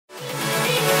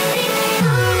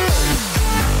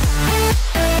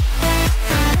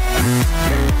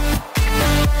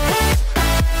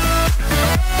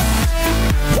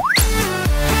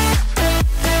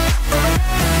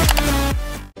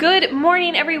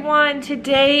everyone.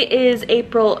 Today is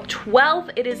April 12th.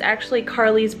 It is actually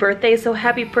Carly's birthday, so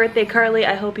happy birthday, Carly.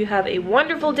 I hope you have a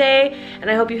wonderful day, and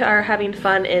I hope you are having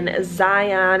fun in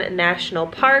Zion National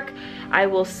Park. I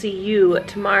will see you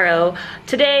tomorrow.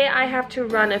 Today I have to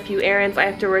run a few errands. I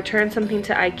have to return something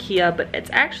to IKEA, but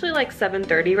it's actually like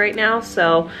 7:30 right now,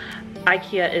 so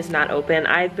IKEA is not open.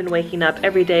 I've been waking up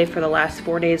every day for the last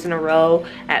 4 days in a row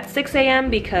at 6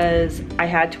 a.m. because I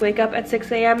had to wake up at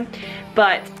 6 a.m.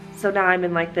 But so now I'm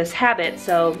in like this habit.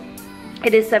 So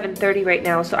it is 7:30 right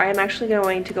now, so I am actually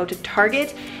going to go to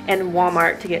Target and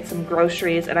Walmart to get some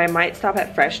groceries, and I might stop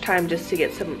at Fresh Time just to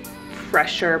get some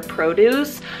fresher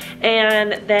produce,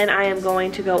 and then I am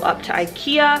going to go up to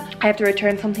IKEA. I have to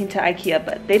return something to IKEA,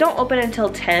 but they don't open until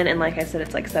 10, and like I said,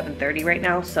 it's like 7:30 right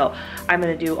now, so I'm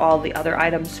gonna do all the other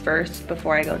items first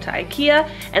before I go to IKEA,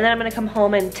 and then I'm gonna come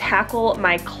home and tackle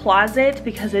my closet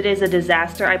because it is a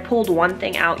disaster. I pulled one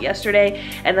thing out yesterday,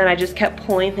 and then I just kept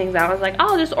pulling things out. I was like, oh,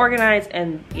 I'll just organize,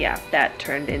 and yeah, that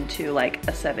turned into like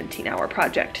a 17-hour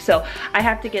project. So I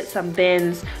have to get some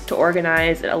bins to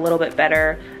organize it a little bit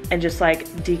better and just like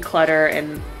declutter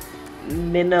and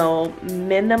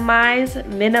minimize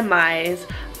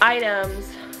items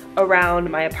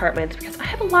around my apartment because I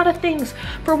have a lot of things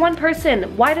for one person.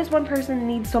 Why does one person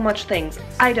need so much things?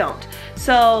 I don't.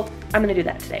 So I'm gonna do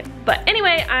that today. But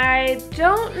anyway, I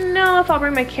don't know if I'll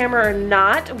bring my camera or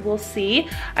not. We'll see.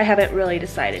 I haven't really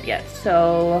decided yet.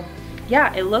 So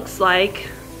yeah, it looks like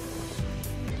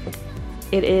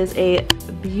it is a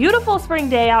beautiful spring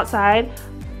day outside,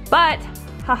 but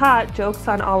haha, joke's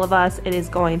on all of us. It is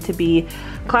going to be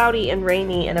cloudy and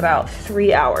rainy in about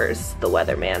 3 hours, the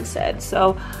weatherman said.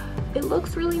 So it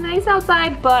looks really nice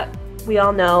outside, but we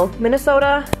all know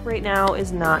Minnesota right now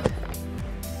is not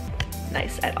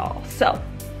nice at all. So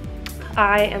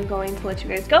I am going to let you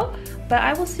guys go, but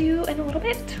I will see you in a little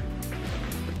bit.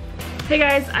 Hey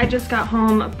guys, I just got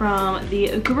home from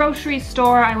the grocery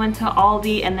store. I went to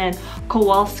Aldi and then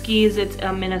Kowalski's. It's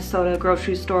a Minnesota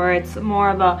grocery store. It's more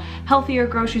of a healthier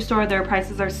grocery store. Their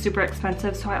prices are super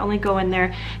expensive, so I only go in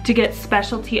there to get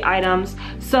specialty items.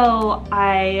 So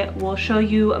I will show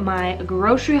you my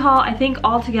grocery haul. I think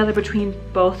altogether between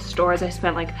both stores I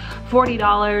spent like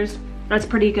 $40. That's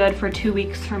pretty good for 2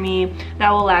 weeks for me.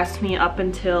 That will last me up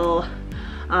until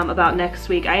about next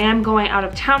week. I am going out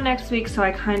of town next week, so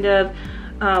I kind of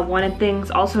wanted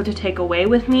things also to take away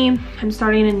with me. I'm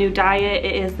starting a new diet.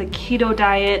 It is the keto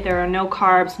diet. There are no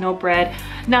carbs, no bread,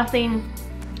 nothing.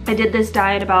 I did this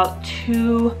diet about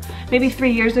 2, maybe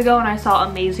 3 years ago, and I saw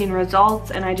amazing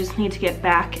results, and I just need to get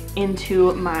back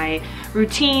into my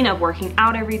routine of working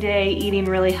out every day, eating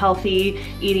really healthy,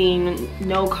 eating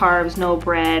no carbs, no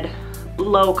bread,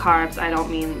 low carbs. I don't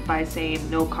mean by saying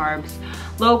no carbs,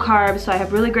 low carbs. So I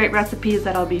have really great recipes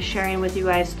that I'll be sharing with you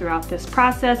guys throughout this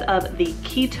process of the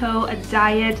keto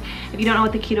diet. If you don't know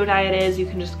what the keto diet is, you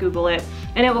can just Google it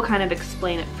and it will kind of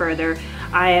explain it further.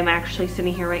 I am actually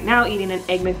sitting here right now eating an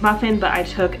Egg McMuffin, but I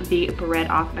took the bread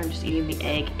off and I'm just eating the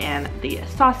egg and the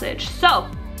sausage. So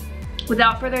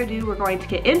without further ado, we're going to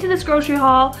get into this grocery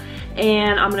haul,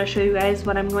 and I'm going to show you guys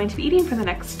what I'm going to be eating for the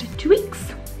next 2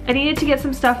 weeks. I needed to get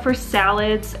some stuff for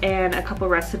salads and a couple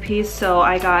recipes, so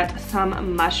I got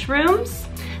some mushrooms.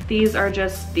 These are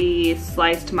just the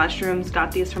sliced mushrooms.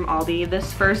 Got these from Aldi.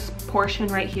 This first portion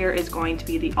right here is going to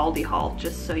be the Aldi haul,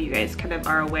 just so you guys kind of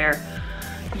are aware.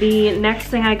 The next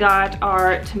thing I got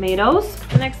are tomatoes.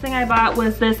 The next thing I bought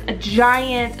was this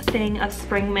giant thing of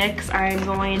spring mix. I'm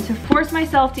going to force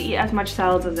myself to eat as much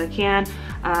salads as I can,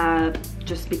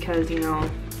 just because, you know,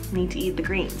 need to eat the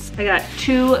greens. I got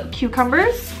 2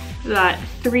 cucumbers, got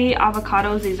 3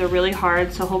 avocados. These are really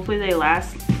hard, so hopefully they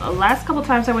last. The last couple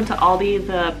times I went to Aldi,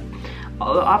 the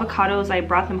avocados, I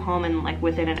brought them home and like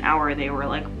within an hour they were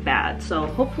like bad, so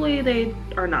hopefully they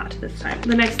are not this time.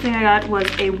 The next thing I got was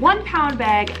a 1-pound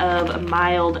bag of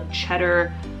mild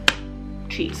cheddar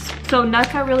cheese. So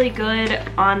nuts are really good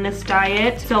on this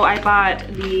diet, so I bought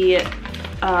the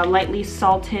lightly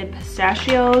salted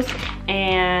pistachios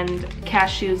and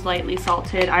cashews lightly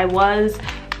salted. I was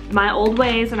my old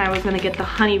ways and I was gonna get the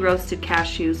honey roasted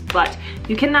cashews, but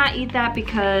you cannot eat that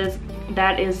because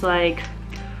that is like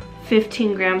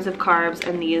 15 grams of carbs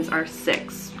and these are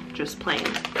 6, just plain.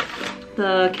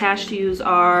 The cashews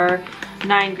are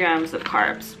 9 grams of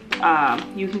carbs.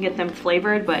 You can get them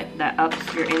flavored, but that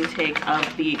ups your intake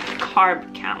of the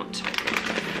carb count.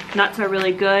 Nuts are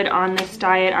really good on this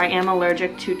diet. I am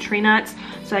allergic to tree nuts,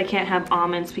 so I can't have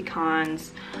almonds,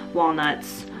 pecans,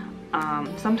 walnuts.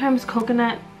 Sometimes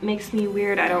coconut makes me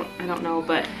weird. I don't know,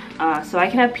 but so I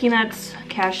can have peanuts,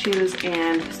 cashews,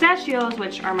 and pistachios,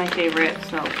 which are my favorite.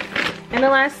 So And the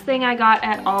last thing I got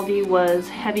at Aldi was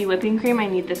heavy whipping cream. I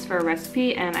need this for a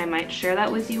recipe and I might share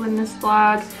that with you in this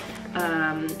vlog.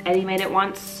 Eddie made it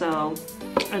once, so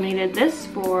I needed this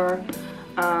for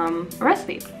a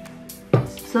recipe.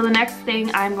 So the next thing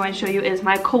I'm going to show you is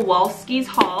my Kowalski's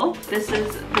haul. This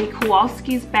is the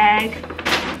Kowalski's bag.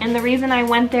 And the reason I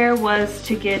went there was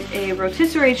to get a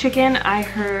rotisserie chicken. I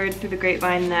heard through the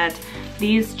grapevine that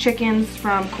these chickens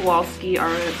from Kowalski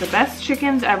are the best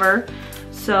chickens ever.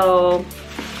 So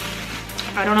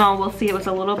I don't know, we'll see. It was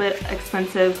a little bit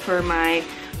expensive for my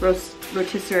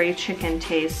rotisserie chicken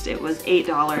taste. It was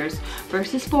 $8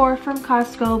 versus $4 from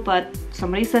Costco, but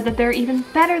somebody said that they're even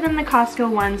better than the Costco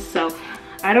ones, so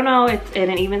I don't know.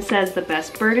 And it even says the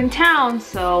best bird in town,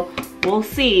 so we'll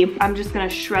see. I'm just gonna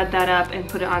shred that up and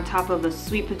put it on top of a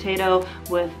sweet potato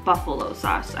with buffalo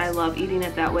sauce. I love eating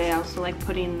it that way. I also like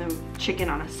putting the chicken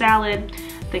on a salad,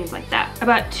 things like that. I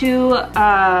bought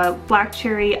 2 black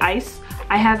cherry ice.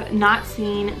 I have not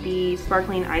seen the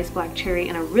sparkling ice black cherry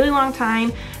in a really long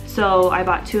time, so I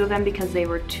bought 2 of them because they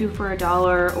were 2 for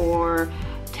 $1 or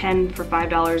 10 for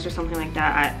 $5 or something like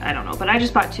that. I don't know, but I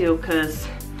just bought 2 because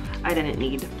I didn't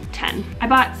need 10. I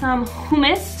bought some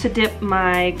hummus to dip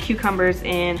my cucumbers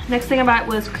in. Next thing I bought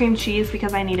was cream cheese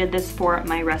because I needed this for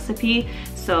my recipe,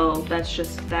 so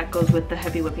that goes with the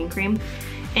heavy whipping cream.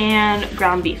 And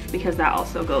ground beef because that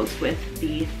also goes with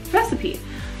the recipe.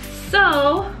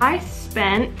 So I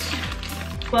spent,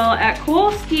 well, at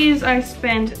Kowalski's I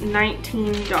spent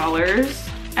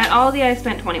 $19. At Aldi I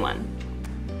spent $21.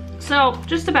 So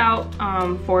just about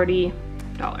 $40.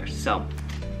 So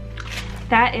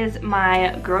that is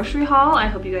my grocery haul. I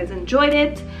hope you guys enjoyed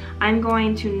it. I'm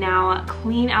going to now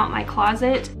clean out my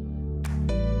closet.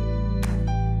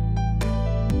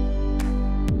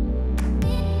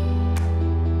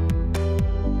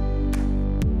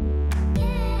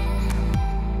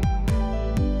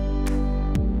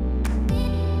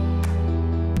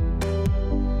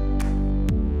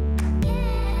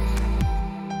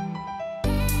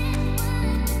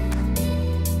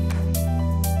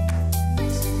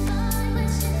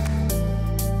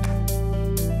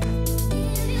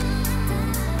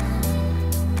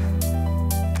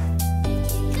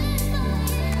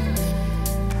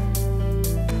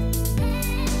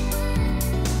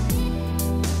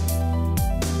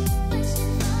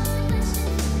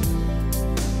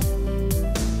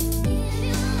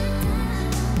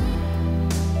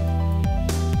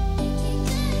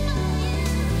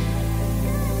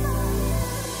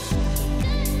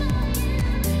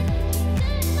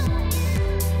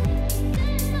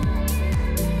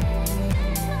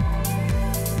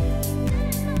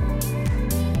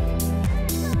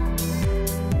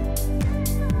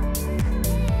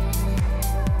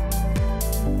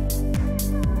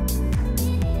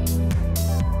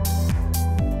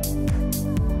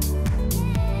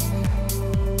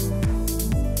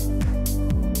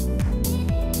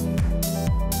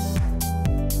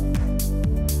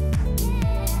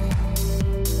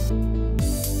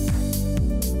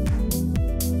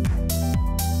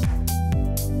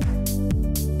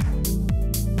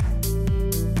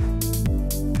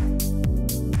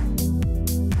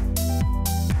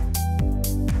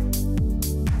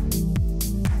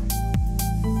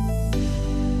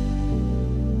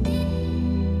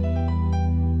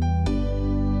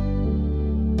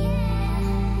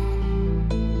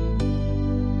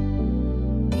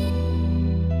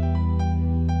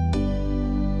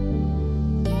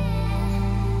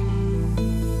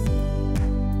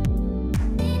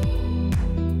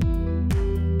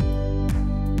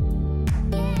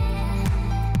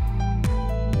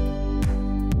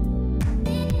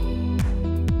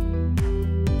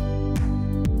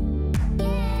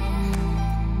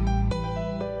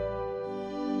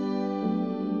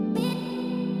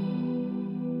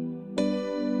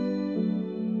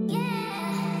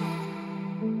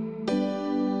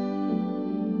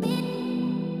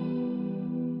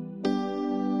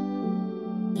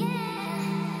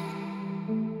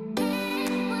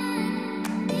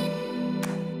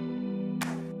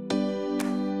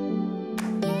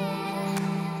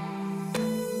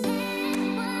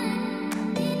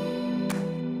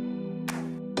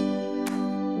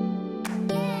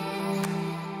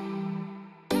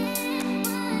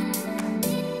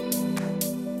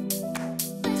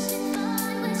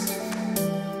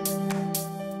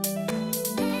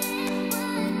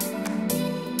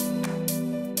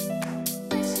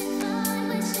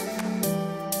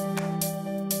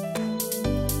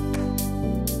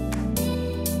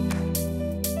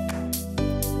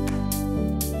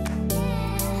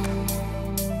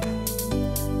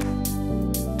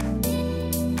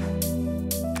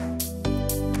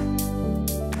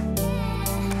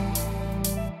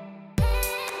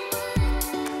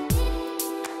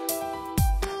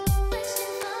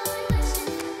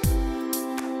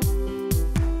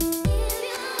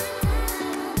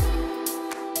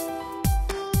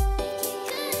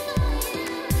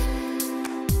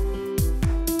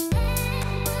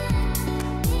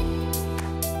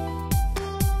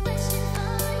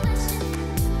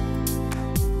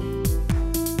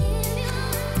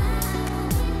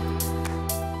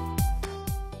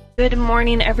 Good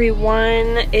morning,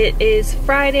 everyone. It is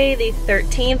Friday the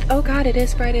 13th. Oh God, it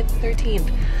is Friday the 13th.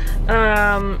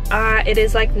 It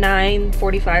is like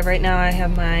 9:45 right now. I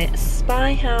have my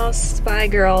spy house, spy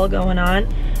girl going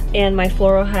on and my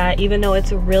floral hat, even though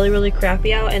it's really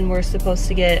crappy out and we're supposed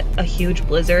to get a huge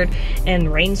blizzard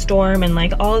and rainstorm and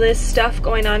like all this stuff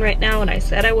going on right now. And I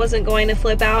said I wasn't going to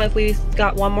flip out if we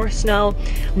got one more snow.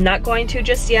 I'm not going to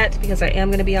just yet because I am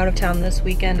going to be out of town this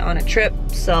weekend on a trip,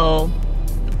 so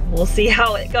we'll see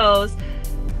how it goes.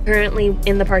 Currently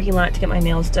in the parking lot to get my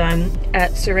nails done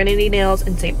at Serenity Nails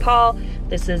in St. Paul.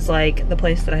 This is like the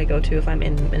place that I go to if I'm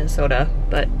in Minnesota,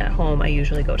 but at home I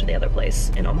usually go to the other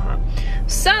place in Omaha.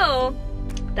 So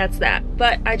that's that.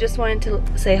 But I just wanted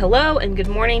to say hello and good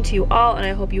morning to you all, and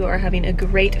I hope you are having a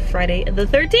great Friday the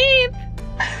 13th.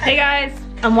 Hey guys,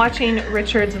 I'm watching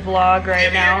Richard's vlog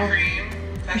right now.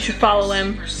 You should follow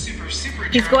him.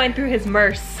 He's going through his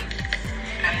MRSA.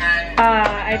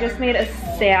 I just made a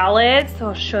salad, so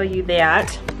I'll show you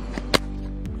that.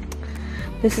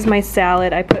 This is my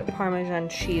salad. I put Parmesan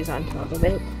cheese on top of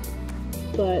it.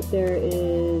 But there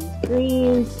is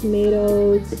greens,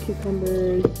 tomatoes,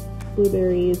 cucumbers,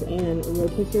 blueberries, and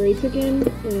rotisserie chicken,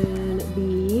 and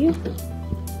the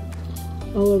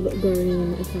Olive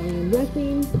Garden Italian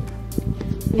dressing.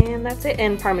 And that's it,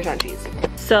 and Parmesan cheese.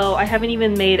 So I haven't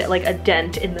even made like a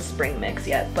dent in the spring mix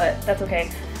yet, but that's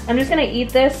okay. I'm just gonna eat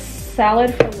this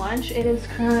salad for lunch. It is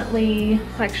currently,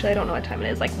 actually I don't know what time it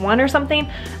is, like 1 or something.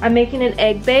 I'm making an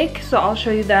egg bake, so I'll show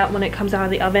you that when it comes out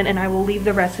of the oven, and I will leave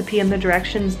the recipe and the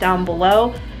directions down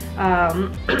below.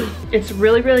 It's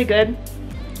really good.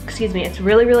 Excuse me, it's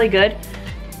really good.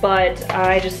 But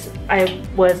I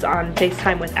was on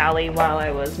FaceTime with Allie while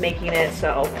I was making it,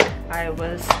 so I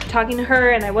was talking to her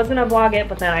and I was gonna vlog it,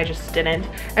 but then I just didn't.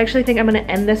 I actually think I'm gonna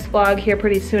end this vlog here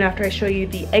pretty soon after I show you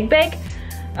the egg bake.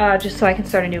 Just so I can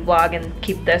start a new vlog and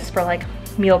keep this for like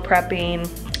meal prepping.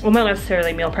 Well, not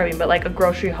necessarily meal prepping, but like a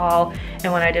grocery haul,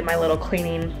 and when I did my little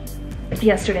cleaning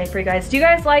yesterday for you guys. Do you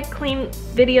guys like clean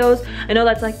videos? I know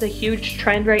that's like the huge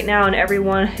trend right now and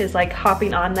everyone is like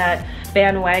hopping on that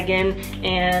bandwagon,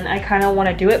 and I kind of want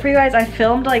to do it for you guys. I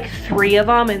filmed like 3 of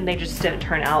them and they just didn't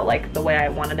turn out like the way I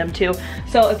wanted them to.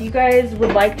 So if you guys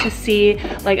would like to see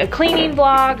like a cleaning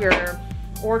vlog or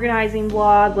organizing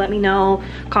vlog, let me know,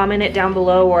 comment it down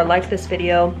below, or like this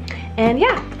video. And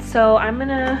yeah, so I'm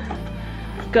gonna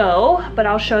go, but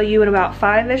I'll show you in about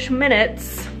 5-ish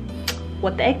minutes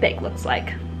what the egg bake looks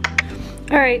like.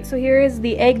 All right, so here is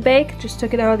the egg bake. Just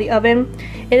took it out of the oven.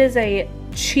 It is a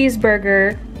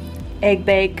cheeseburger egg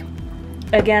bake.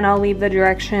 Again, I'll leave the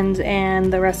directions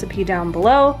and the recipe down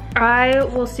below. I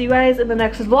will see you guys in the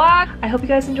next vlog. I hope you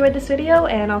guys enjoyed this video,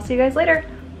 and I'll see you guys later.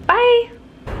 Bye.